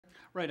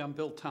Right, I'm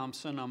Bill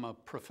Thomson. I'm a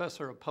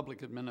professor of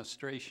public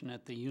administration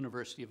at the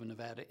University of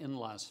Nevada in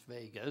Las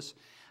Vegas.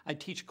 I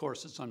teach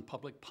courses on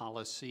public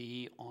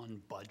policy,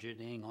 on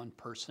budgeting, on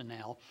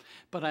personnel,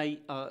 but I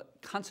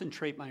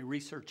concentrate my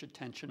research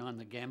attention on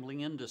the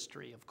gambling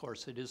industry. Of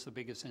course, it is the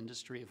biggest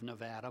industry of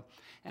Nevada,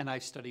 and I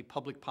study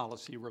public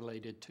policy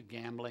related to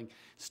gambling,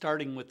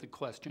 starting with the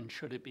question,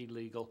 should it be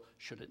legal,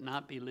 should it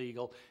not be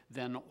legal,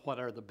 then what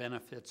are the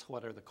benefits,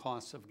 what are the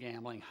costs of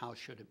gambling, how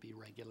should it be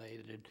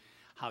regulated,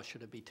 how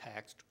should it be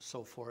taxed,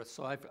 so forth.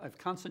 So I've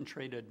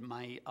concentrated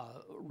my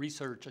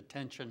research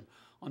attention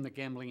on the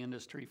gambling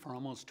industry for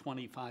almost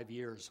 25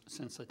 years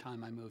since the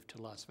time I moved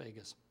to Las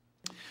Vegas.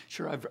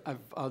 Sure,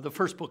 the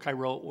first book I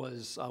wrote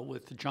was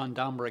with John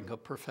Dombrink, a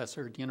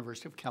professor at the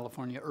University of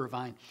California,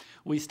 Irvine.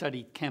 We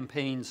studied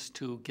campaigns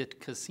to get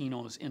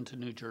casinos into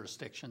new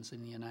jurisdictions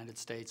in the United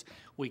States.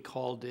 We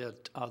called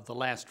it the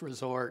last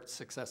resort,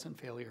 success and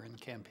failure in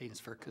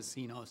campaigns for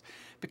casinos,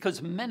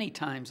 because many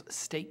times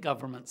state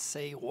governments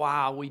say,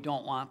 wow, we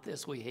don't want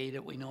this, we hate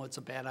it, we know it's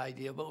a bad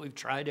idea, but we've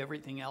tried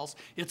everything else,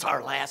 it's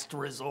our last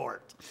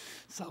resort.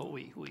 So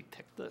we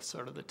picked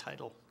the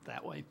title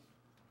that way.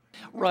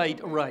 Right.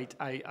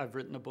 I've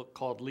written a book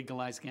called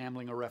Legalized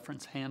Gambling, a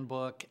reference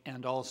handbook,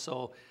 and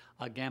also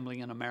Gambling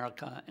in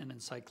America, an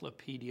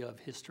encyclopedia of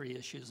history,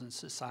 issues, and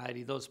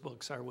society. Those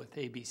books are with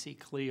ABC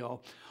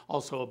Clio.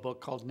 Also a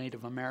book called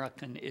Native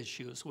American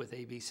Issues with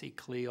ABC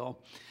Clio.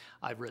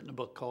 I've written a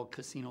book called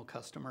Casino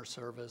Customer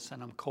Service,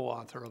 and I'm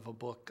co-author of a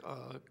book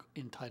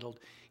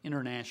entitled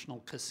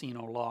International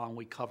Casino Law, and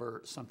we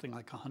cover something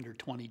like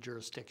 120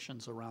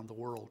 jurisdictions around the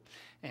world,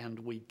 and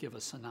we give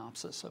a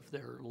synopsis of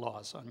their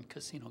laws on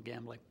casino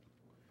gambling.